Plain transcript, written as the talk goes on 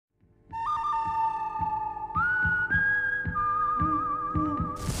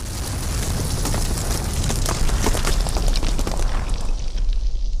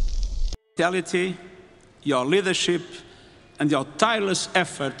hospitality, your leadership, and your tireless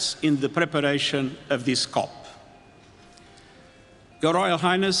efforts in the preparation of this COP. Your Royal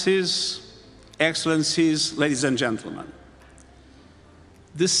Highnesses, Excellencies, ladies and gentlemen,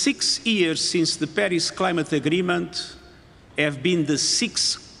 the 6 years since the Paris Climate Agreement have been the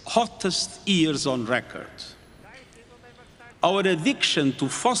 6 hottest years on record. Our addiction to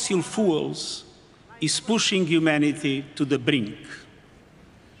fossil fuels is pushing humanity to the brink.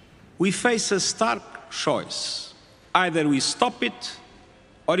 We face a stark choice. Either we stop it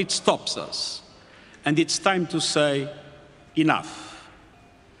or it stops us. And it's time to say, enough.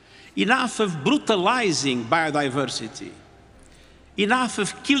 Enough of brutalizing biodiversity. Enough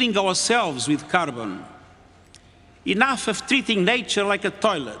of killing ourselves with carbon. Enough of treating nature like a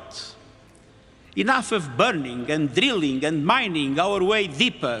toilet. Enough of burning and drilling and mining our way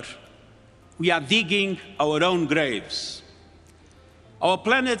deeper. We are digging our own graves. Our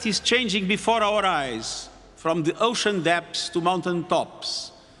planet is changing before our eyes, from the ocean depths to mountain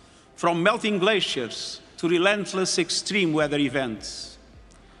tops, from melting glaciers to relentless extreme weather events.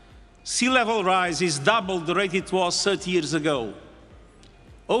 Sea level rise is double the rate it was 30 years ago.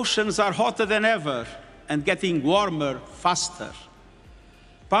 Oceans are hotter than ever and getting warmer faster.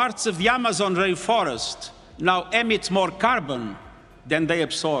 Parts of the Amazon rainforest now emit more carbon than they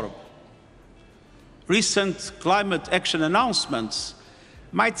absorb. Recent climate action announcements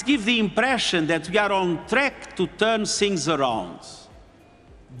might give the impression that we are on track to turn things around.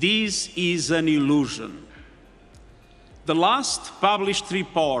 This is an illusion. The last published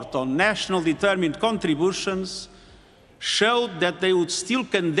report on national determined contributions showed that they would still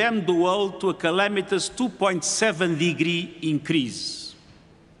condemn the world to a calamitous 2.7-degree increase.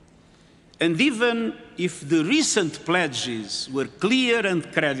 And even if the recent pledges were clear and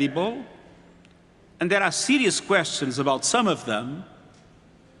credible, and there are serious questions about some of them,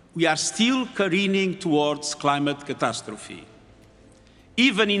 we are still careening towards climate catastrophe.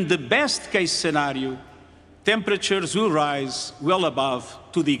 Even in the best-case scenario, temperatures will rise well above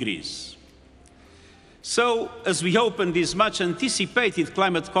 2 degrees. So, as we open this much-anticipated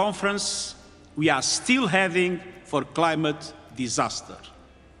climate conference, we are still heading for climate disaster.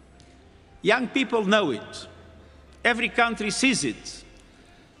 Young people know it. Every country sees it.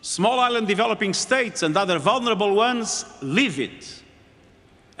 Small island developing states and other vulnerable ones live it.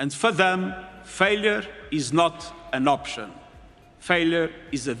 And for them, failure is not an option. Failure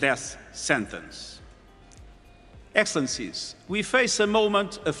is a death sentence. Excellencies, we face a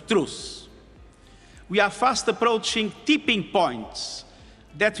moment of truth. We are fast approaching tipping points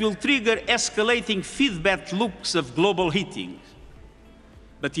that will trigger escalating feedback loops of global heating.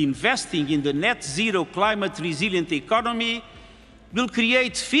 But investing in the net zero climate resilient economy will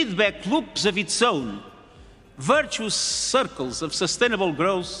create feedback loops of its own, virtuous circles of sustainable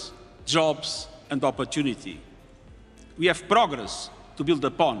growth, jobs, and opportunity. We have progress to build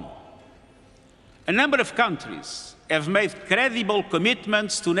upon. A number of countries have made credible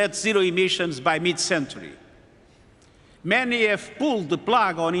commitments to net zero emissions by mid-century. Many have pulled the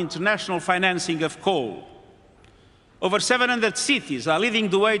plug on international financing of coal. Over 700 cities are leading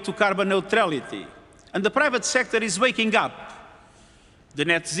the way to carbon neutrality, and the private sector is waking up. The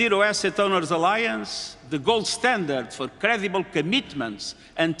Net Zero Asset Owners Alliance, the gold standard for credible commitments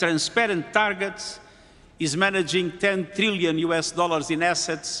and transparent targets, is managing $10 trillion in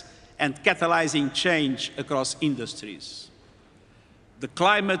assets and catalyzing change across industries. The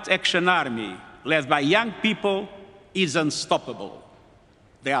Climate Action Army, led by young people, is unstoppable.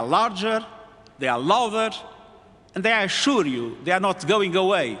 They are larger, they are louder, and I assure you, they are not going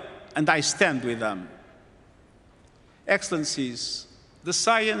away, and I stand with them. Excellencies, the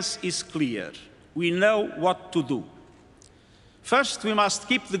science is clear. We know what to do. First, we must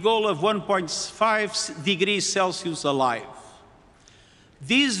keep the goal of 1.5 degrees Celsius alive.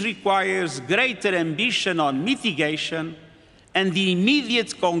 This requires greater ambition on mitigation and the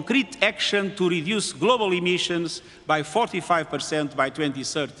immediate concrete action to reduce global emissions by 45% by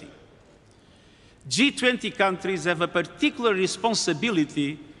 2030. G20 countries have a particular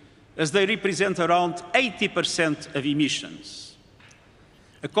responsibility as they represent around 80% of emissions.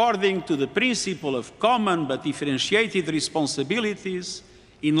 According to the principle of common but differentiated responsibilities,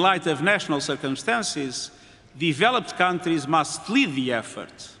 in light of national circumstances, developed countries must lead the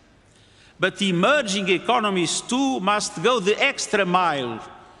effort. But emerging economies too must go the extra mile,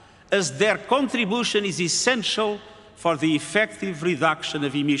 as their contribution is essential for the effective reduction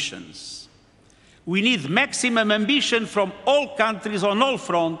of emissions. We need maximum ambition from all countries on all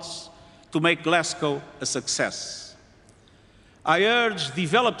fronts to make Glasgow a success. I urge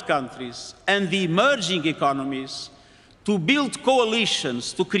developed countries and the emerging economies to build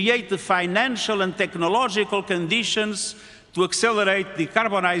coalitions, to create the financial and technological conditions to accelerate the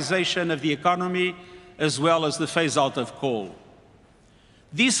decarbonization of the economy, as well as the phase-out of coal.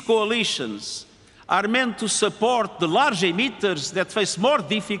 These coalitions are meant to support the large emitters that face more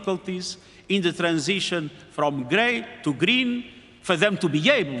difficulties in the transition from grey to green, for them to be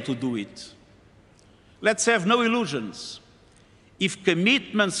able to do it. Let's have no illusions. If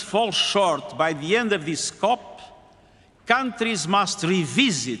commitments fall short by the end of this COP, countries must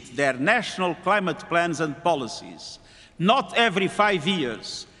revisit their national climate plans and policies, not every 5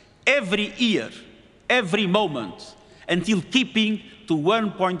 years, every year, every moment, until keeping to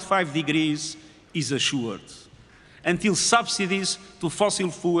 1.5 degrees is assured, until subsidies to fossil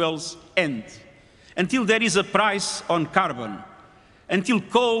fuels end, until there is a price on carbon, until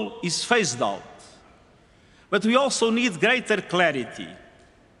coal is phased out. But we also need greater clarity.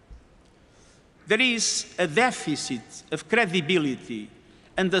 There is a deficit of credibility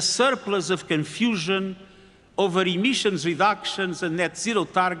and a surplus of confusion over emissions reductions and net zero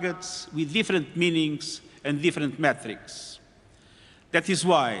targets with different meanings and different metrics. That is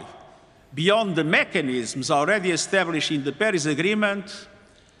why, beyond the mechanisms already established in the Paris Agreement,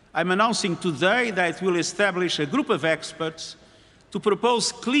 I'm announcing today that we'll establish a group of experts to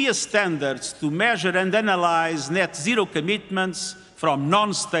propose clear standards to measure and analyze net zero commitments from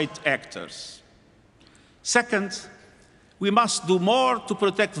non-state actors. Second, we must do more to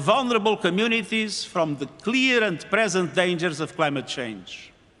protect vulnerable communities from the clear and present dangers of climate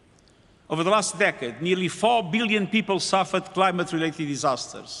change. Over the last decade, nearly 4 billion people suffered climate-related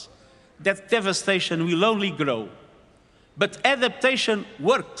disasters. That devastation will only grow. But adaptation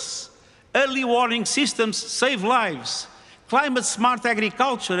works. Early warning systems save lives. Climate-smart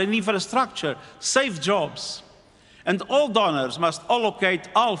agriculture and infrastructure save jobs. And all donors must allocate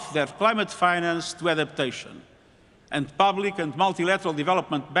half their climate finance to adaptation. And public and multilateral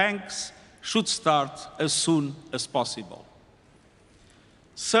development banks should start as soon as possible.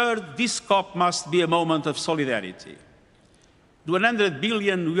 Third, this COP must be a moment of solidarity. The $100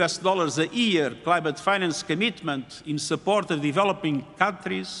 billion a year climate finance commitment in support of developing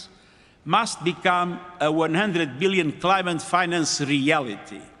countries must become a 100 billion climate finance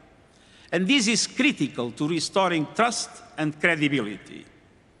reality. And this is critical to restoring trust and credibility.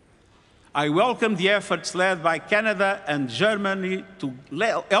 I welcome the efforts led by Canada and Germany to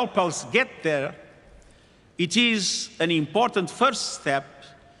help us get there. It is an important first step,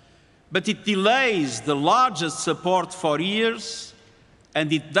 but it delays the largest support for years,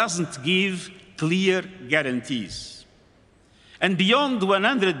 and it doesn't give clear guarantees. And beyond the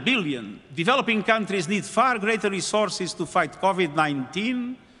 100 billion, developing countries need far greater resources to fight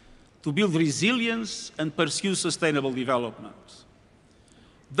COVID-19, to build resilience and pursue sustainable development.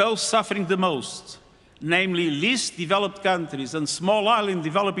 Those suffering the most, namely least developed countries and small island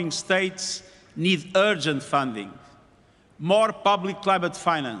developing states, need urgent funding, more public climate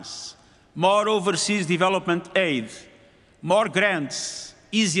finance, more overseas development aid, more grants,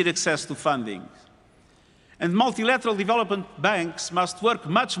 easier access to funding. And multilateral development banks must work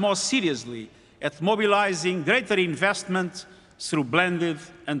much more seriously at mobilizing greater investment through blended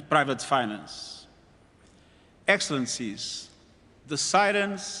and private finance. Excellencies, the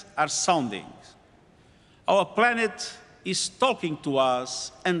sirens are sounding. Our planet is talking to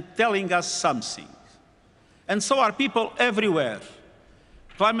us and telling us something. And so are people everywhere.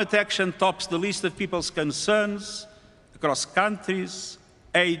 Climate action tops the list of people's concerns across countries,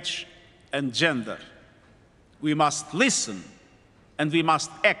 age, and gender. We must listen, and we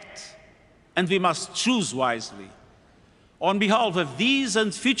must act, and we must choose wisely. On behalf of these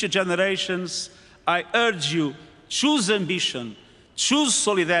and future generations, I urge you, choose ambition, choose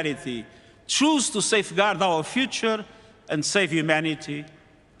solidarity, choose to safeguard our future and save humanity,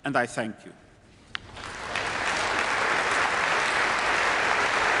 and I thank you.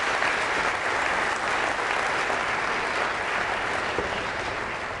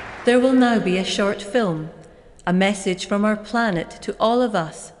 There will now be a short film, a message from our planet to all of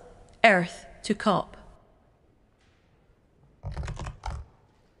us, Earth to COP.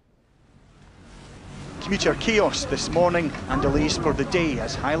 Commuter chaos this morning and delays for the day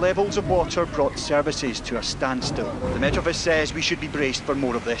as high levels of water brought services to a standstill. The Met Office says we should be braced for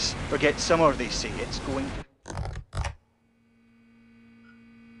more of this. Forget summer, they say. It's going...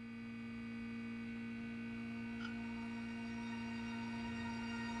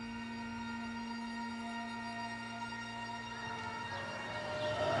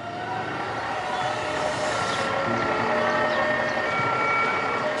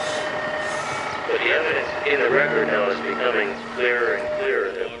 The evidence in the record now is becoming clearer and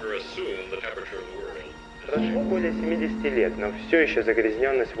clearer. No longer assume the temperature of the world. Прошло более 70 лет, но все еще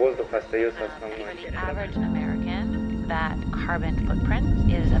загрязненность воздуха остается основной. The average American, that carbon footprint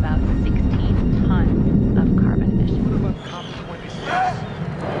is about 16 tons of carbon emissions. What about COP26?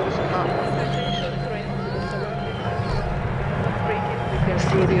 We can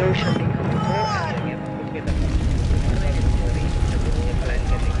see the ocean becoming dark.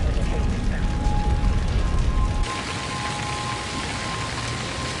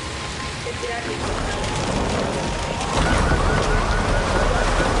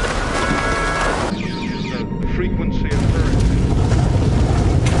 The frequency of hurricanes.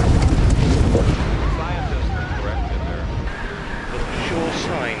 Scientists are correct in their The sure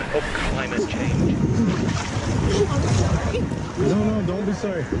sign of climate change. No, don't be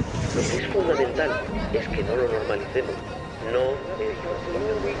sorry. Lo que es fundamental es que no lo normalicemos. No es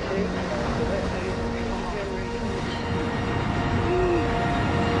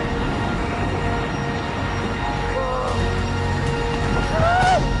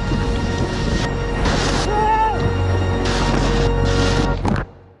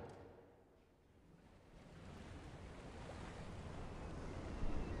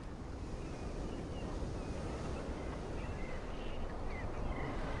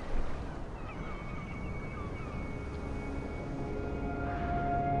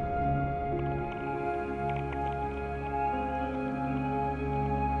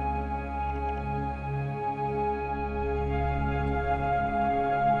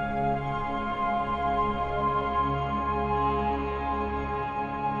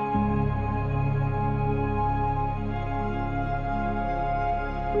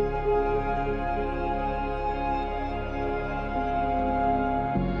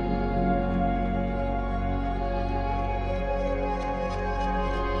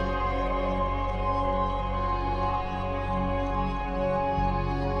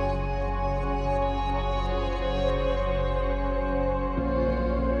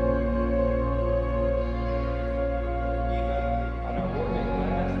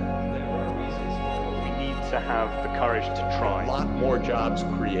To have the courage to try. A lot more jobs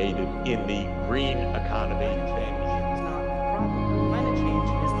created in the green economy. It's not a problem. Climate change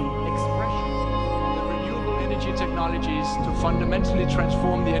is the expression. The renewable energy technologies to fundamentally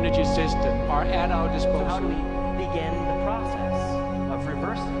transform the energy system are at our disposal. So how do we begin the process of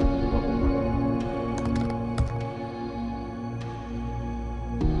reversing global warming?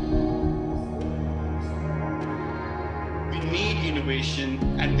 We need innovation,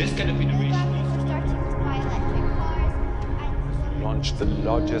 and this kind of innovation. Launched the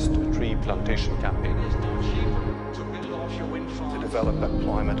largest tree plantation campaign. It's now cheaper to build offshore wind farms. To develop a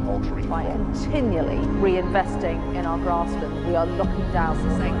climate-altering by continually reinvesting in our grasslands, we are looking down.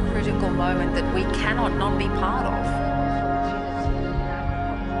 This is a critical moment that we cannot not be part of.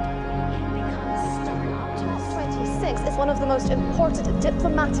 COP26 is one of the most important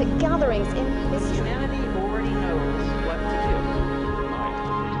diplomatic gatherings in history. Humanity already knows what to do.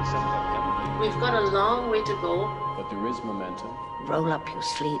 We've got a long way to go. But there is momentum. Roll up your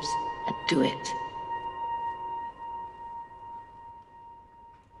sleeves and do it.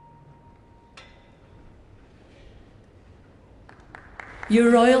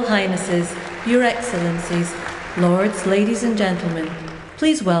 Your Royal Highnesses, Your Excellencies, Lords, Ladies and Gentlemen,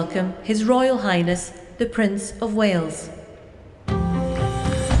 please welcome His Royal Highness, the Prince of Wales.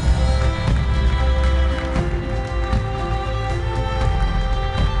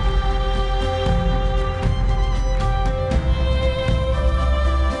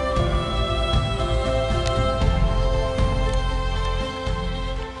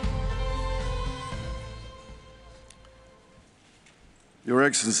 Your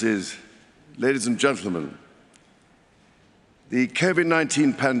Excellencies, ladies and gentlemen, the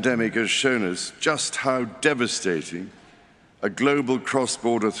COVID-19 pandemic has shown us just how devastating a global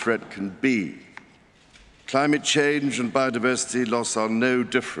cross-border threat can be. Climate change and biodiversity loss are no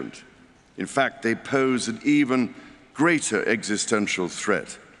different. In fact, they pose an even greater existential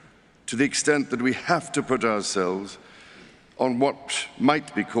threat, to the extent that we have to put ourselves on what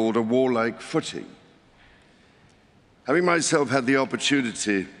might be called a warlike footing. Having myself had the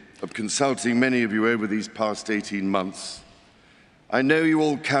opportunity of consulting many of you over these past 18 months, I know you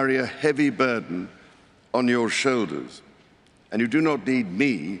all carry a heavy burden on your shoulders, and you do not need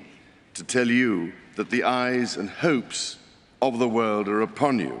me to tell you that the eyes and hopes of the world are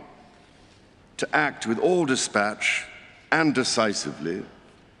upon you, to act with all dispatch and decisively,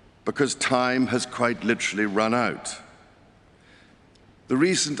 because time has quite literally run out. The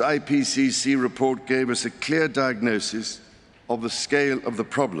recent IPCC report gave us a clear diagnosis of the scale of the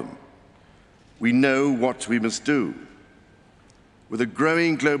problem. We know what we must do. With a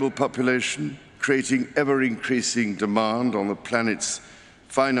growing global population creating ever-increasing demand on the planet's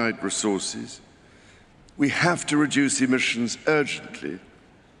finite resources, we have to reduce emissions urgently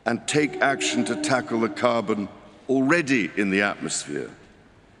and take action to tackle the carbon already in the atmosphere,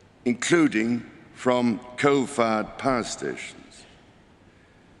 including from coal-fired power stations.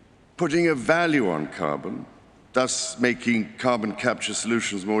 Putting a value on carbon, thus making carbon capture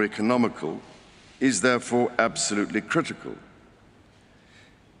solutions more economical, is therefore absolutely critical.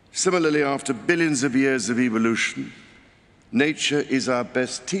 Similarly, after billions of years of evolution, nature is our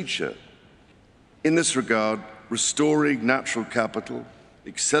best teacher. In this regard, restoring natural capital,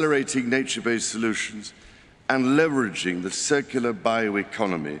 accelerating nature-based solutions, and leveraging the circular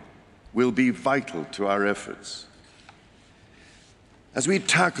bioeconomy will be vital to our efforts. As we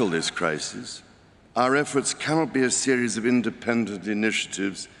tackle this crisis, our efforts cannot be a series of independent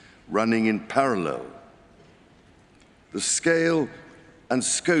initiatives running in parallel. The scale and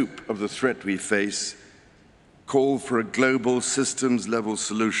scope of the threat we face call for a global systems-level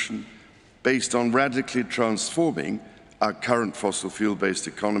solution based on radically transforming our current fossil fuel-based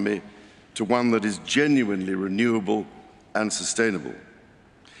economy to one that is genuinely renewable and sustainable.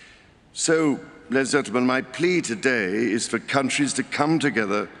 So, ladies and gentlemen, my plea today is for countries to come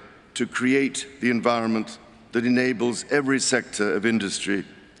together to create the environment that enables every sector of industry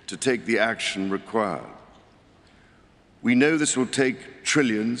to take the action required. We know this will take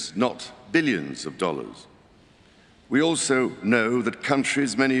trillions, not billions of dollars. We also know that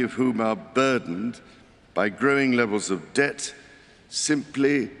countries, many of whom are burdened by growing levels of debt,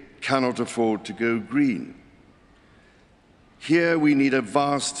 simply cannot afford to go green. Here we need a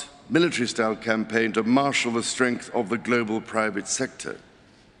vast military-style campaign to marshal the strength of the global private sector.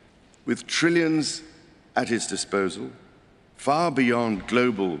 With trillions at its disposal, far beyond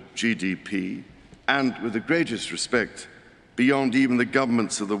global GDP, and with the greatest respect, beyond even the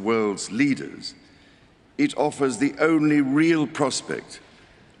governments of the world's leaders, it offers the only real prospect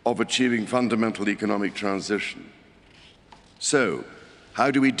of achieving fundamental economic transition. So,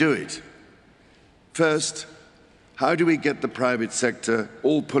 how do we do it? First, how do we get the private sector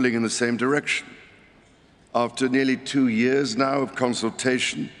all pulling in the same direction? After nearly 2 years now of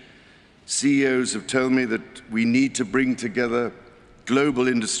consultation, CEOs have told me that we need to bring together global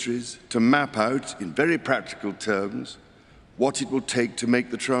industries to map out, in very practical terms, what it will take to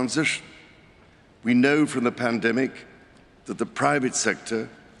make the transition. We know from the pandemic that the private sector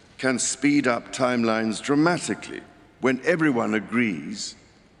can speed up timelines dramatically when everyone agrees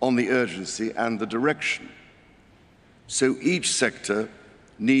on the urgency and the direction. So each sector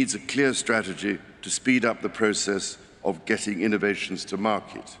needs a clear strategy to speed up the process of getting innovations to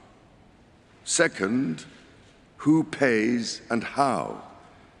market. Second, who pays and how?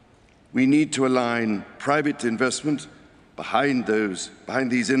 We need to align private investment behind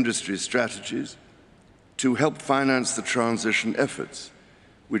these industry strategies to help finance the transition efforts,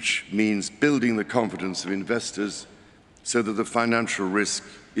 which means building the confidence of investors so that the financial risk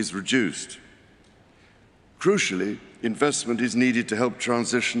is reduced. Crucially, investment is needed to help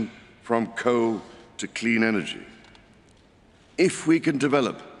transition from coal to clean energy. If we can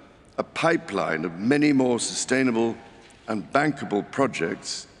develop a pipeline of many more sustainable and bankable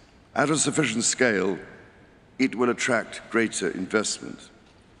projects at a sufficient scale, it will attract greater investment.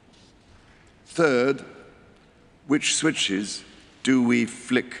 Third, which switches do we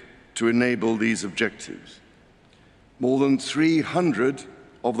flick to enable these objectives? More than 300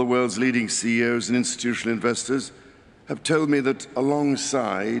 of the world's leading CEOs and institutional investors have told me that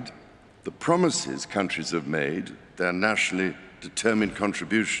alongside the promises countries have made, their nationally determined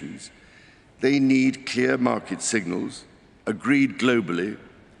contributions, they need clear market signals, agreed globally,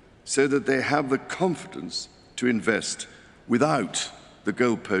 so that they have the confidence to invest without the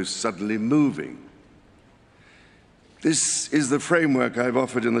goalposts suddenly moving. This is the framework I've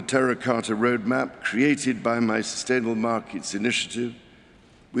offered in the Terracotta Roadmap, created by my Sustainable Markets Initiative,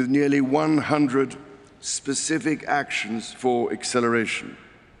 with nearly 100 specific actions for acceleration.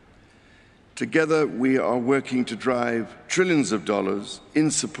 Together, we are working to drive trillions of dollars in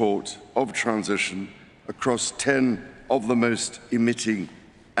support of transition across 10 of the most emitting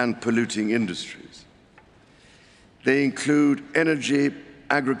and polluting industries. They include energy,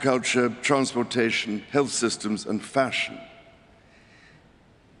 agriculture, transportation, health systems, and fashion.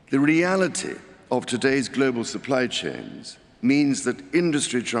 The reality of today's global supply chains means that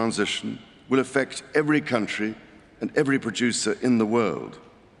industry transition will affect every country and every producer in the world.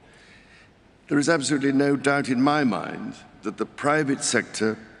 There is absolutely no doubt in my mind that the private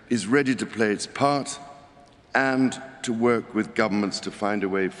sector is ready to play its part and to work with governments to find a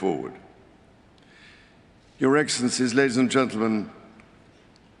way forward. Your Excellencies, ladies and gentlemen,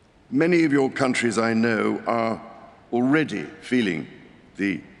 Many of your countries, I know, are already feeling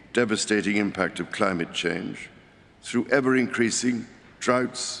the devastating impact of climate change through ever-increasing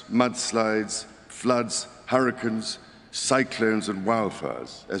droughts, mudslides, floods, hurricanes, cyclones and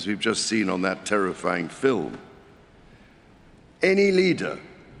wildfires, as we've just seen on that terrifying film. Any leader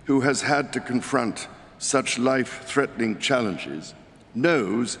who has had to confront such life-threatening challenges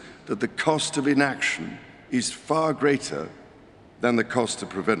knows that the cost of inaction is far greater than the cost of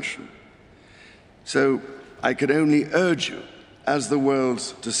prevention. So I can only urge you, as the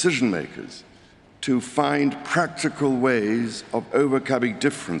world's decision makers, to find practical ways of overcoming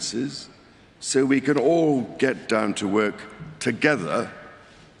differences so we can all get down to work together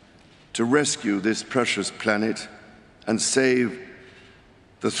to rescue this precious planet and save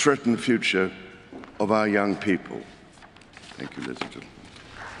the threatened future of our young people. Thank you, ladies and gentlemen.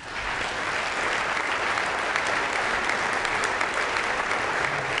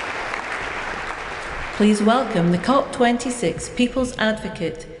 Please welcome the COP26 People's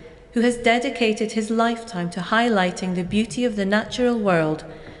Advocate, who has dedicated his lifetime to highlighting the beauty of the natural world,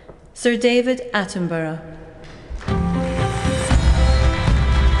 Sir David Attenborough.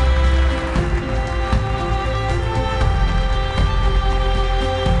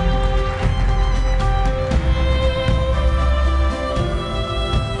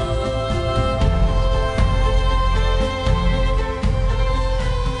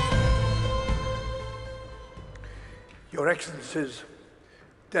 Your Excellencies,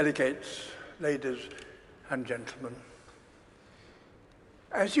 delegates, ladies and gentlemen,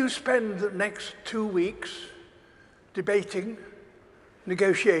 as you spend the next 2 weeks debating,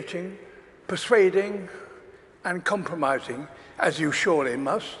 negotiating, persuading, and compromising, as you surely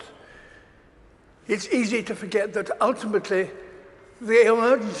must, it's easy to forget that ultimately the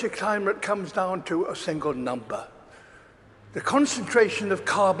emergency climate comes down to a single number: the concentration of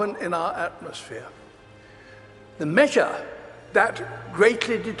carbon in our atmosphere. The measure that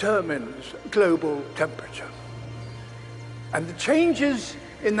greatly determines global temperature. And the changes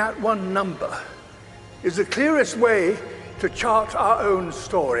in that one number is the clearest way to chart our own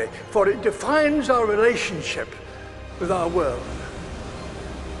story, for it defines our relationship with our world.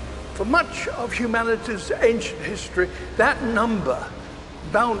 For much of humanity's ancient history, that number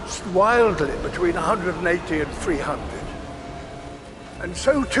bounced wildly between 180 and 300. And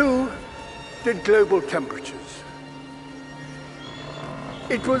so too did global temperatures.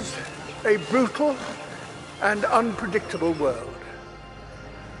 It was a brutal and unpredictable world.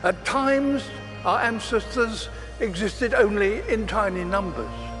 At times, our ancestors existed only in tiny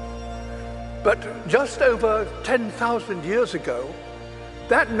numbers. But just over 10,000 years ago,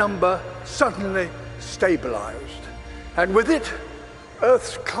 that number suddenly stabilized, and with it,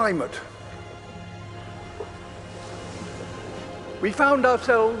 Earth's climate. We found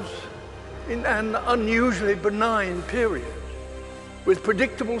ourselves in an unusually benign period, with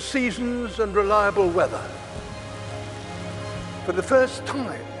predictable seasons and reliable weather. For the first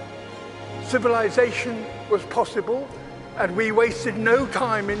time, civilization was possible, and we wasted no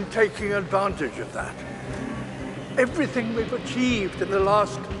time in taking advantage of that. Everything we've achieved in the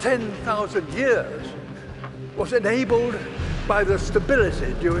last 10,000 years was enabled by the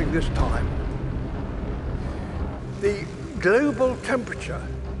stability during this time. The global temperature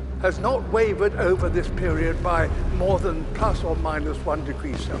has not wavered over this period by more than plus or minus 1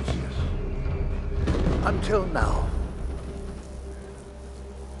 degree Celsius. Until now.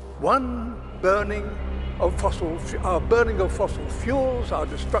 Our burning of fossil fuels, our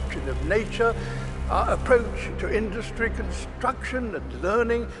destruction of nature, our approach to industry, construction and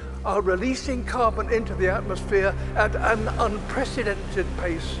learning are releasing carbon into the atmosphere at an unprecedented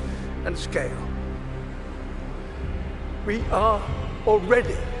pace and scale. We are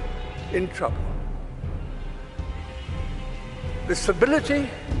already in trouble. The stability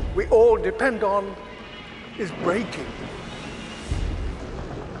we all depend on is breaking.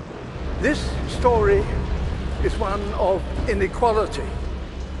 This story is one of inequality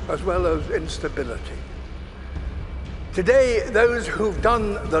as well as instability. Today, those who've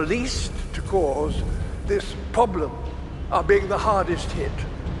done the least to cause this problem are being the hardest hit.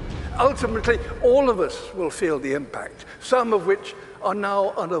 Ultimately, all of us will feel the impact, some of which are now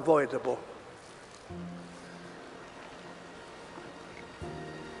unavoidable.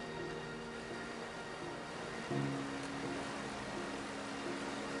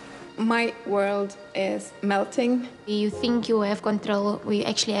 My world is melting. You think you have control, we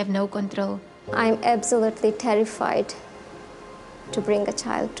actually have no control. I'm absolutely terrified to bring a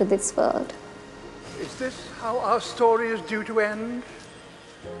child to this world. Is this how our story is due to end?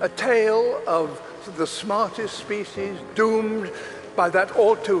 A tale of the smartest species doomed by that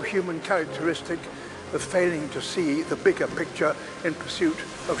all-too-human characteristic of failing to see the bigger picture in pursuit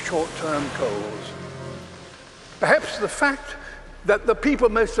of short-term goals. Perhaps the fact that the people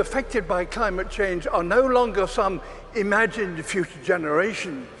most affected by climate change are no longer some imagined future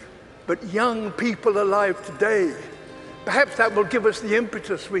generation, but young people alive today, perhaps that will give us the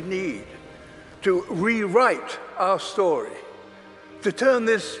impetus we need to rewrite our story, to turn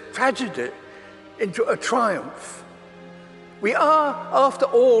this tragedy into a triumph. We are, after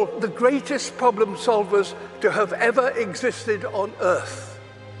all, the greatest problem solvers to have ever existed on Earth.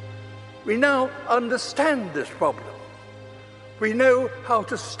 We now understand this problem. We know how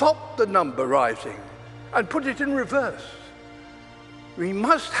to stop the number rising and put it in reverse. We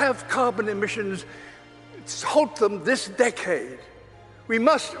must have carbon emissions, halt them this decade. We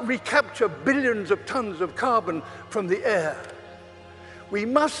must recapture billions of tons of carbon from the air. We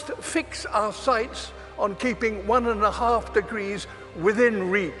must fix our sights on keeping 1.5 degrees within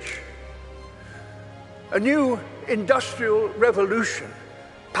reach. A new industrial revolution,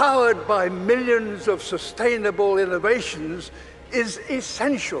 powered by millions of sustainable innovations, is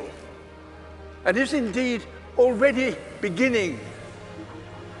essential and is indeed already beginning.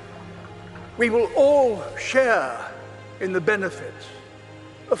 We will all share in the benefits: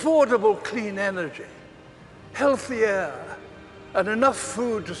 affordable clean energy, healthy air, and enough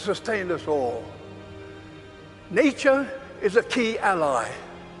food to sustain us all. Nature is a key ally.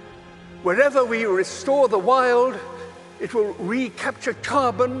 Wherever we restore the wild, it will recapture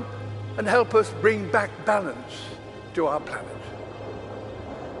carbon and help us bring back balance to our planet.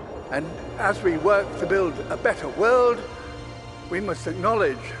 And as we work to build a better world, we must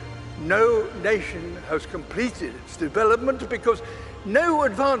acknowledge no nation has completed its development because no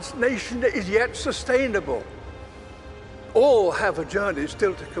advanced nation is yet sustainable. All have a journey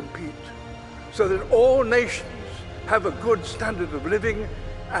still to compete, so that all nations have a good standard of living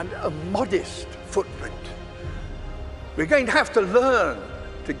and a modest footprint. We're going to have to learn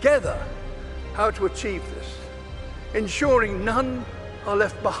together how to achieve this, ensuring none are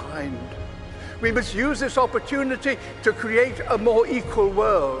left behind. We must use this opportunity to create a more equal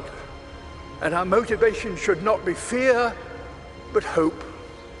world, and our motivation should not be fear, but hope.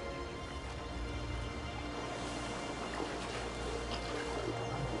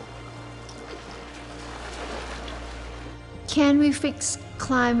 Can we fix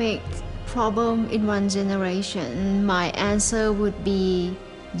climate problem in one generation? My answer would be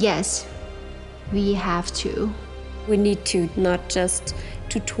yes, we have to. We need to not just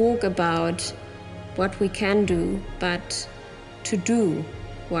to talk about what we can do, but to do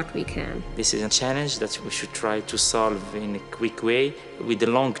what we can. This is a challenge that we should try to solve in a quick way with a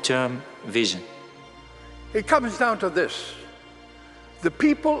long-term vision. It comes down to this: the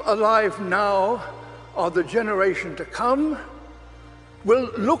people alive now are the generation to come.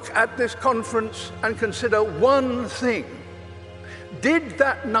 Will look at this conference and consider one thing: did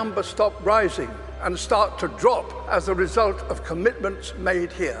that number stop rising and start to drop as a result of commitments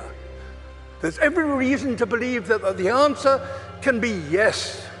made here? There's every reason to believe that the answer can be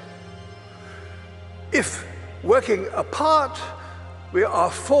yes. If working apart, we are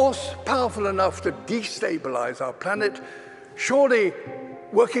a force powerful enough to destabilize our planet, surely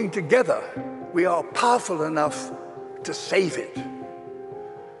working together, we are powerful enough to save it.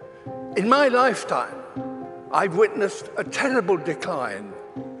 In my lifetime, I've witnessed a terrible decline.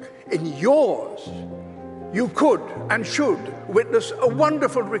 In yours, you could and should witness a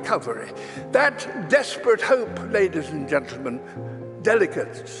wonderful recovery. That desperate hope, ladies and gentlemen,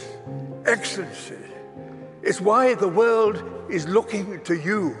 delegates, excellency, is why the world is looking to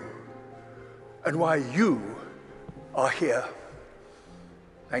you and why you are here.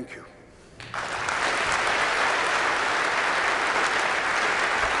 Thank you.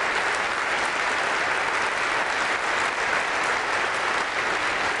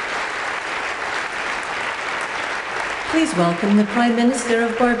 Please welcome the Prime Minister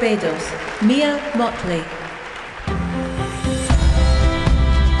of Barbados, Mia Mottley.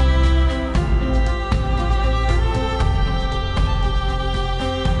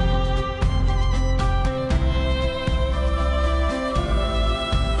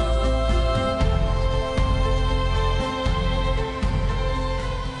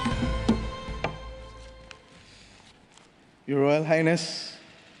 Your Royal Highness,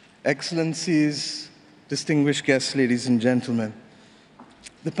 Excellencies, distinguished guests, ladies and gentlemen,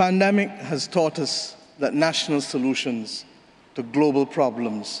 the pandemic has taught us that national solutions to global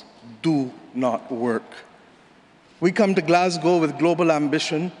problems do not work. We come to Glasgow with global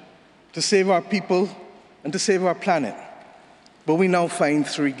ambition to save our people and to save our planet, but we now find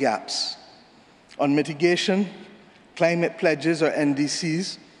three gaps: on mitigation, climate pledges or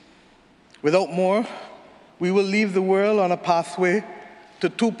NDCs. Without more, we will leave the world on a pathway to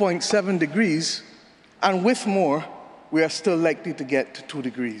 2.7 degrees, and with more, we are still likely to get to 2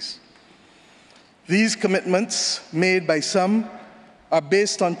 degrees. These commitments made by some are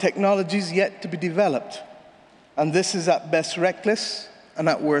based on technologies yet to be developed, and this is at best reckless and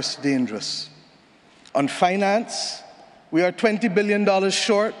at worst dangerous. On finance, we are $20 billion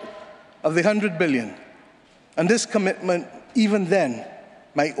short of the $100 billion, and this commitment, even then,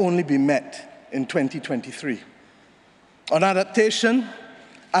 might only be met in 2023. On adaptation,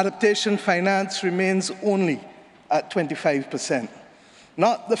 adaptation finance remains only at 25%,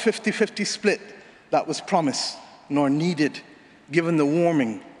 not the 50-50 split that was promised nor needed given the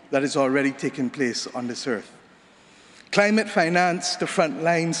warming that is already taking place on this earth. Climate finance to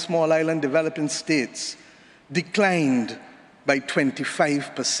frontline small island developing states declined by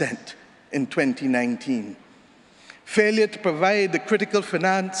 25% in 2019. Failure to provide the critical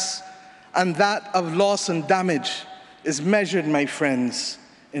finance and that of loss and damage is measured, my friends,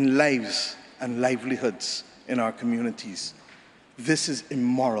 in lives and livelihoods in our communities. This is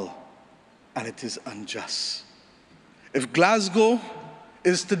immoral and it is unjust. If Glasgow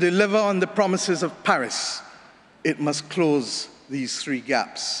is to deliver on the promises of Paris, it must close these 3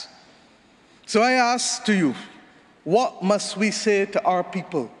 gaps. So I ask to you, what must we say to our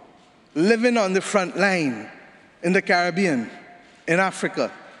people living on the front line in the Caribbean, in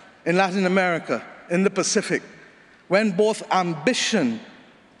Africa, in Latin America, in the Pacific, when both ambition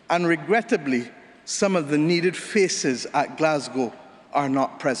and regrettably some of the needed faces at Glasgow are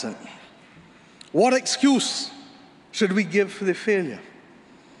not present? What excuse should we give for the failure?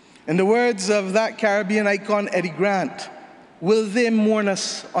 In the words of that Caribbean icon, Eddie Grant, will they mourn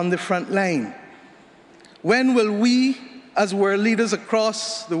us on the front line? When will we, as world leaders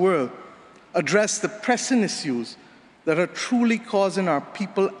across the world, address the pressing issues that are truly causing our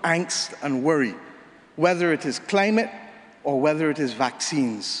people angst and worry, whether it is climate or whether it is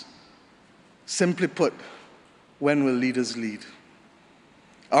vaccines? Simply put, when will leaders lead?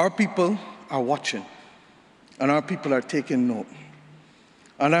 Our people are watching, and our people are taking note.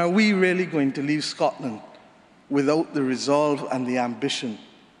 And are we really going to leave Scotland without the resolve and the ambition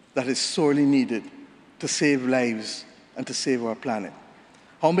that is sorely needed to save lives and to save our planet?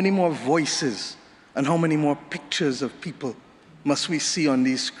 How many more voices and how many more pictures of people must we see on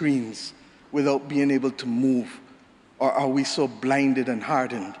these screens without being able to move? Or are we so blinded and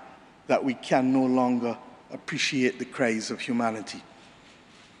hardened that we can no longer appreciate the cries of humanity?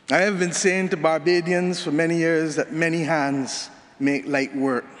 I have been saying to Barbadians for many years that many hands make light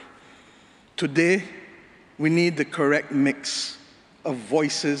work. Today, we need the correct mix of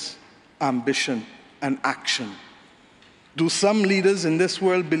voices, ambition, and action. Do some leaders in this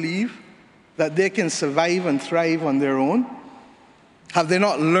world believe that they can survive and thrive on their own? Have they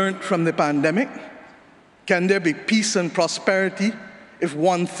not learned from the pandemic? Can there be peace and prosperity if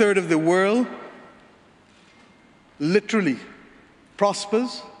 1/3 of the world literally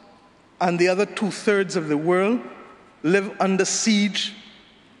prospers and the other 2/3 of the world live under siege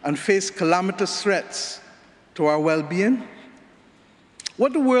and face calamitous threats to our well-being?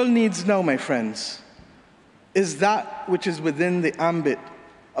 What the world needs now, my friends, is that which is within the ambit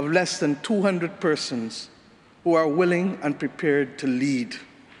of less than 200 persons who are willing and prepared to lead.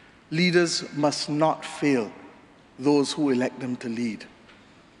 Leaders must not fail those who elect them to lead.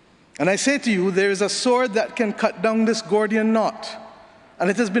 And I say to you, there is a sword that can cut down this Gordian knot, and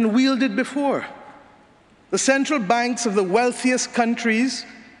it has been wielded before. The central banks of the wealthiest countries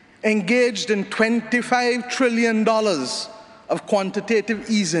engaged in $25 trillion of quantitative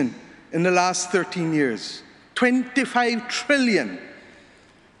easing in the last 13 years. 25 trillion.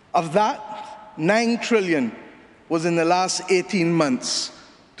 Of that, 9 trillion was in the last 18 months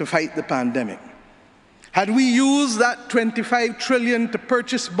to fight the pandemic. Had we used that 25 trillion to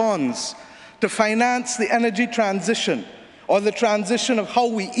purchase bonds, to finance the energy transition, or the transition of how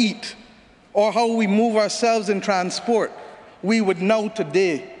we eat, or how we move ourselves in transport, we would now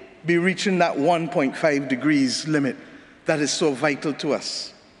today be reaching that 1.5 degrees limit that is so vital to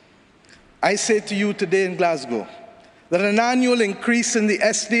us. I say to you today in Glasgow that an annual increase in the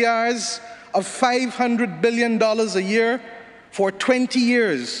SDRs of $500 billion a year for 20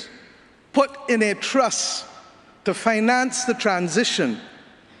 years, put in a trust to finance the transition,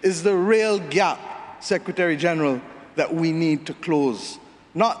 is the real gap, Secretary General, that we need to close,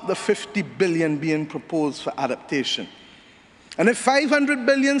 not the $50 billion being proposed for adaptation. And if 500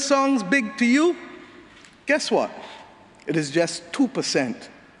 billion sounds big to you, guess what? It is just 2%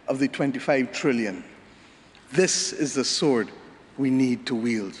 of the 25 trillion. This is the sword we need to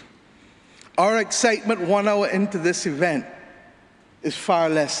wield. Our excitement 1 hour into this event is far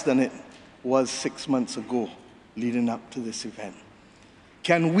less than it was 6 months ago leading up to this event.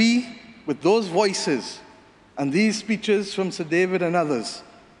 Can we, with those voices and these speeches from Sir David and others,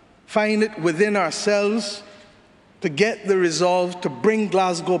 find it within ourselves to get the resolve to bring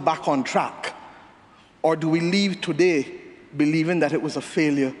Glasgow back on track? Or do we leave today believing that it was a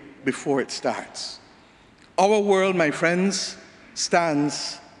failure before it starts? Our world, my friends,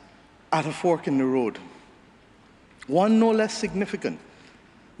 stands at a fork in the road. One no less significant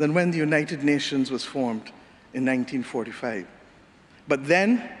than when the United Nations was formed in 1945. But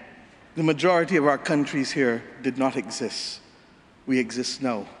then, the majority of our countries here did not exist. We exist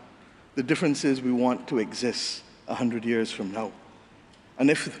now. The difference is we want to exist 100 years from now. And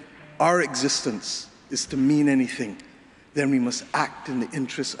if our existence is to mean anything, then we must act in the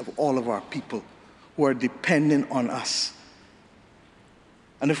interests of all of our people who are dependent on us.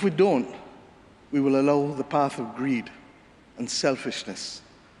 And if we don't, we will allow the path of greed and selfishness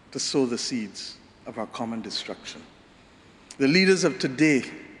to sow the seeds of our common destruction. The leaders of today,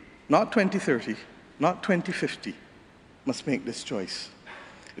 not 2030, not 2050, must make this choice.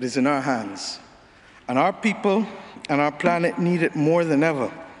 It is in our hands. And our people and our planet need it more than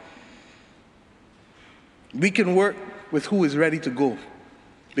ever. We can work with who is ready to go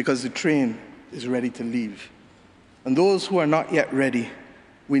because the train is ready to leave. And those who are not yet ready,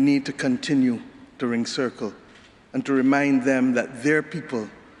 we need to continue to ring circle and to remind them that their people,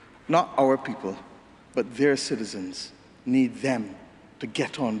 not our people, but their citizens, need them to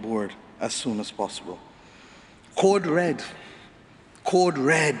get on board as soon as possible. Code red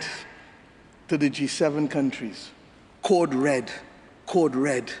to the G7 countries. Code red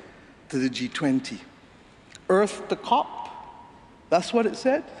to the G20. Earth to COP, that's what it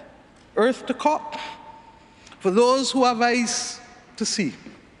said. Earth to COP. For those who have eyes to see,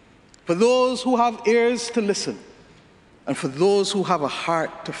 for those who have ears to listen, and for those who have a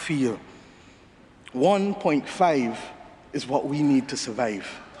heart to feel, 1.5 is what we need to survive.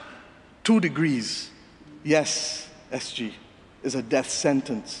 2 degrees, yes, SG, is a death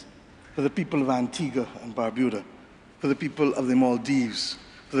sentence for the people of Antigua and Barbuda, for the people of the Maldives,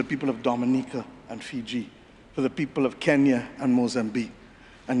 for the people of Dominica and Fiji, for the people of Kenya and Mozambique,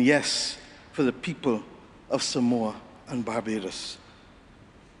 and yes, for the people of Samoa and Barbados.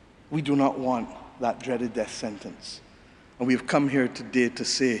 We do not want that dreaded death sentence. And we've come here today to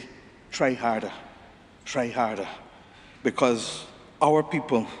say, try harder, because our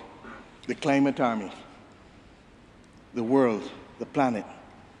people, the climate army, the world, the planet,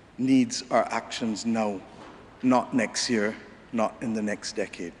 needs our actions now, not next year, not in the next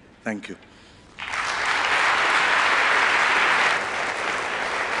decade. Thank you.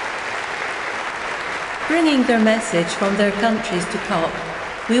 Bringing their message from their countries to COP,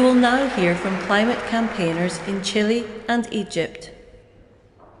 we will now hear from climate campaigners in Chile and Egypt.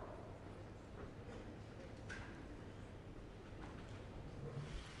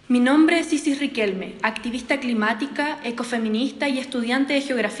 Mi nombre es Isis Riquelme, activista climática, ecofeminista y estudiante de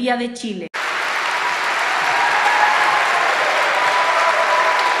geografía de Chile.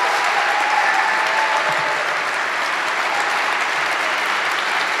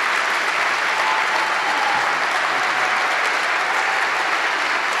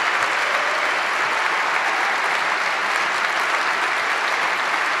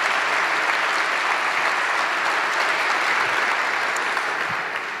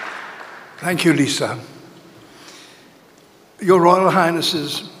 Thank you, Lisa. Your Royal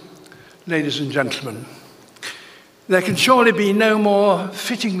Highnesses, ladies and gentlemen, there can surely be no more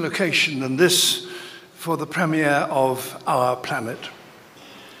fitting location than this for the premiere of Our Planet.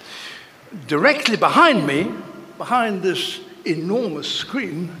 Directly behind me, behind this enormous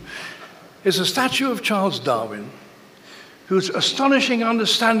screen, is a statue of Charles Darwin, whose astonishing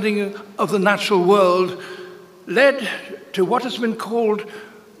understanding of the natural world led to what has been called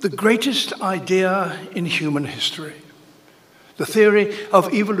the greatest idea in human history, the theory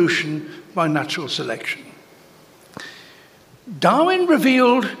of evolution by natural selection. Darwin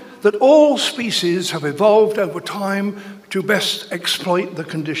revealed that all species have evolved over time to best exploit the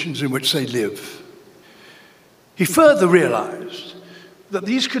conditions in which they live. He further realized that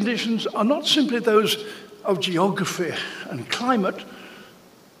these conditions are not simply those of geography and climate,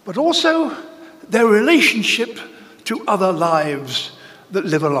 but also their relationship to other lives that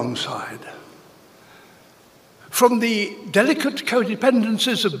live alongside. From the delicate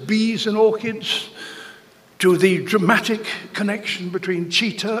codependencies of bees and orchids to the dramatic connection between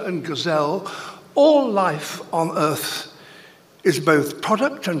cheetah and gazelle, all life on Earth is both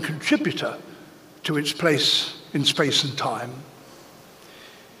product and contributor to its place in space and time.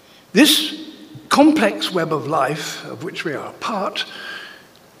 This complex web of life, of which we are a part,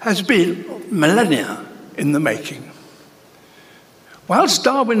 has been millennia in the making. Whilst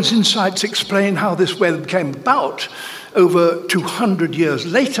Darwin's insights explain how this web came about, over 200 years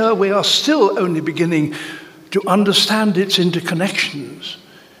later, we are still only beginning to understand its interconnections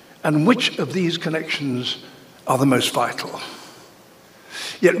and which of these connections are the most vital.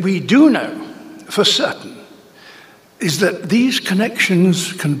 Yet we do know for certain is that these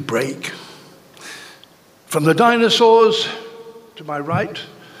connections can break. From the dinosaurs to my right,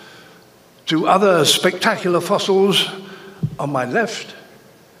 to other spectacular fossils on my left,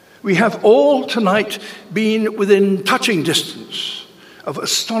 we have all tonight been within touching distance of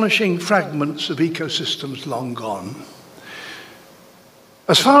astonishing fragments of ecosystems long gone.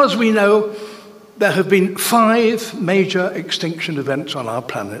 As far as we know, there have been 5 major extinction events on our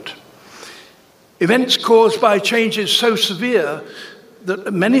planet. Events caused by changes so severe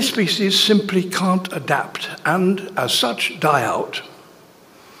that many species simply can't adapt and, as such, die out.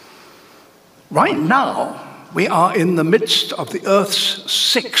 Right now, we are in the midst of the Earth's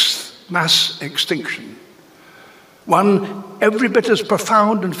 6th mass extinction, one every bit as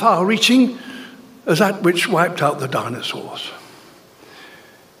profound and far-reaching as that which wiped out the dinosaurs.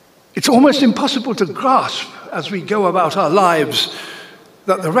 It's almost impossible to grasp as we go about our lives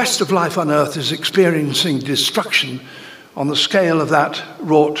that the rest of life on Earth is experiencing destruction on the scale of that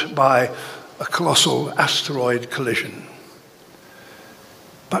wrought by a colossal asteroid collision.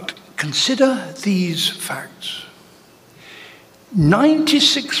 But consider these facts.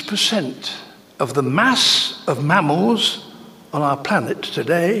 96% of the mass of mammals on our planet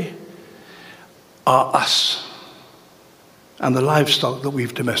today are us and the livestock that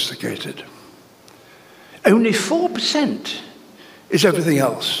we've domesticated. Only 4% is everything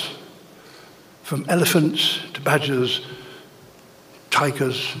else, from elephants to badgers,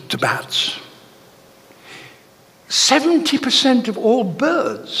 tigers to bats. 70% of all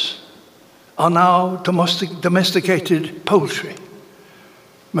birds are now domesticated poultry,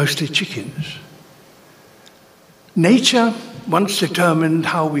 mostly chickens. Nature once determined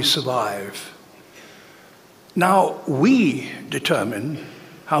how we survive. Now we determine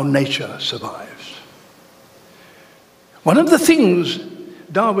how nature survives. One of the things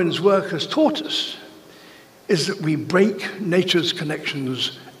Darwin's work has taught us is that we break nature's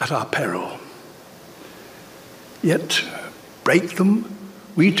connections at our peril. Yet break them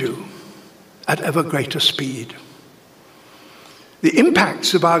we do at ever greater speed. The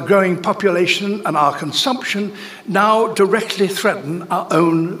impacts of our growing population and our consumption now directly threaten our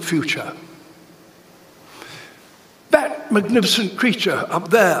own future. That magnificent creature up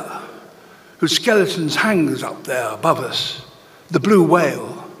there, whose skeleton hangs up there above us, the blue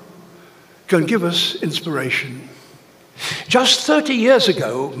whale, can give us inspiration. Just 30 years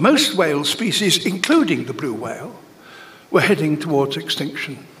ago, most whale species, including the blue whale, were heading towards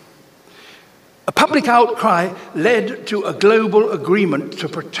extinction. A public outcry led to a global agreement to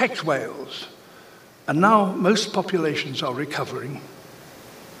protect whales, and now most populations are recovering.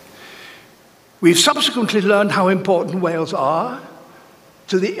 We've subsequently learned how important whales are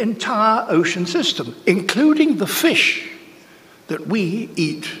to the entire ocean system, including the fish that we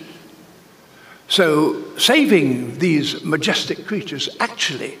eat. So saving these majestic creatures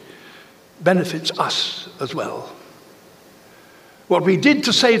actually benefits us as well. What we did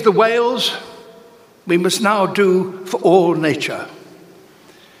to save the whales, we must now do for all nature.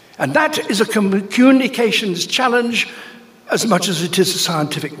 And that is a communications challenge as much as it is a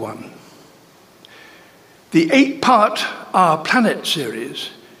scientific one. The 8-part Our Planet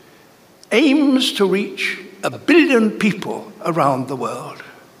series aims to reach 1 billion people around the world.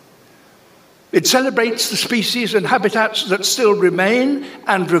 It celebrates the species and habitats that still remain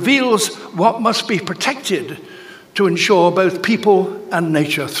and reveals what must be protected to ensure both people and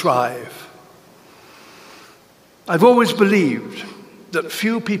nature thrive. I've always believed that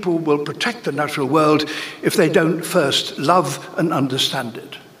few people will protect the natural world if they don't first love and understand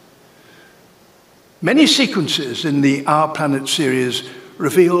it. Many sequences in the Our Planet series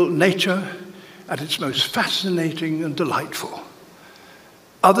reveal nature at its most fascinating and delightful.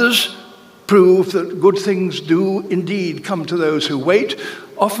 Others prove that good things do indeed come to those who wait,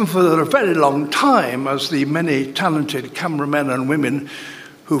 often for a very long time, as the many talented cameramen and women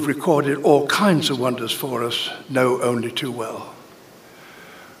who've recorded all kinds of wonders for us know only too well.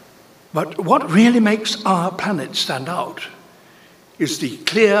 But what really makes Our Planet stand out is the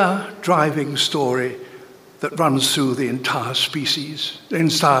clear, driving story that runs through the entire species, the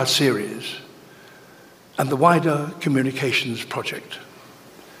entire series, and the wider communications project.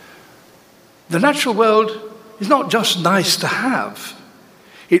 The natural world is not just nice to have.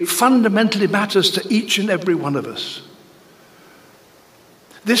 It fundamentally matters to each and every one of us.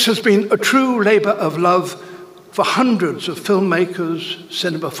 This has been a true labor of love for hundreds of filmmakers,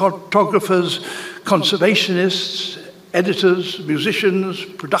 cinematographers, conservationists, editors, musicians,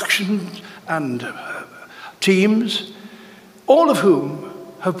 production and teams, all of whom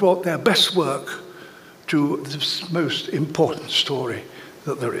have brought their best work to this most important story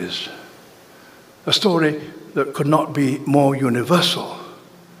that there is. A story that could not be more universal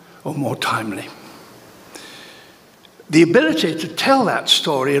or more timely. The ability to tell that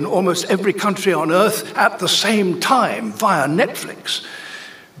story in almost every country on earth at the same time via Netflix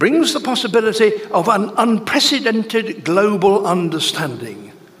brings the possibility of an unprecedented global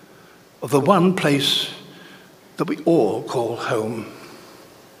understanding of the one place that we all call home.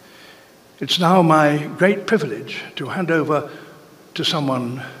 It's now my great privilege to hand over to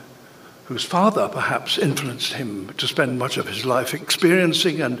someone whose father perhaps influenced him to spend much of his life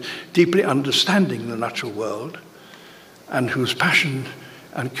experiencing and deeply understanding the natural world, and whose passion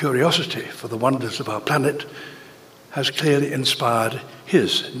and curiosity for the wonders of our planet has clearly inspired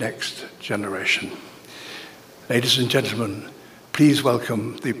his next generation. Ladies and gentlemen, please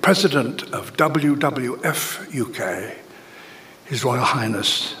welcome the President of WWF UK, His Royal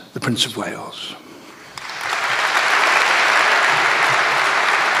Highness, the Prince of Wales.